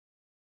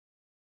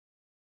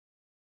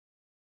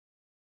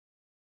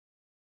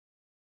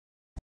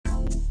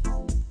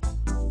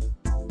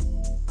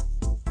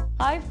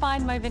I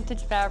find my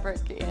vintage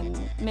fabric in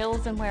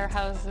mills and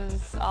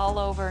warehouses all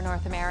over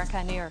North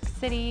America, New York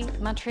City,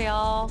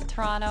 Montreal,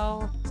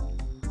 Toronto.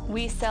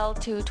 We sell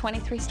to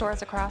 23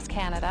 stores across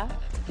Canada.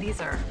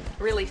 These are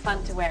really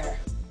fun to wear.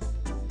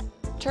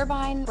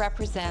 Turbine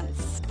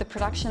represents the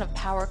production of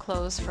power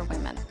clothes for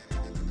women.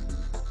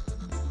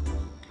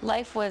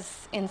 Life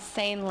was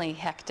insanely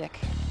hectic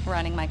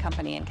running my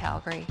company in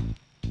Calgary,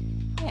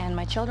 and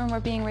my children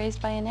were being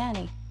raised by a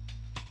nanny.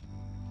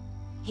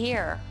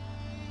 Here,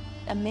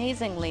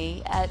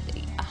 amazingly, at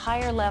a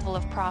higher level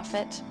of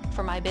profit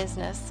for my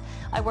business,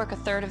 I work a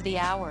third of the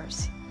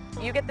hours.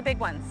 You get the big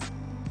ones.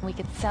 We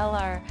could sell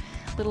our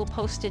little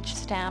postage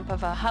stamp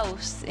of a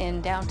house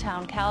in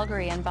downtown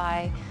Calgary and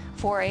buy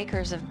 4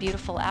 acres of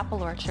beautiful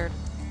apple orchard.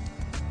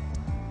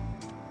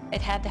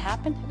 It had to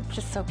happen. It's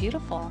just so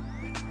beautiful.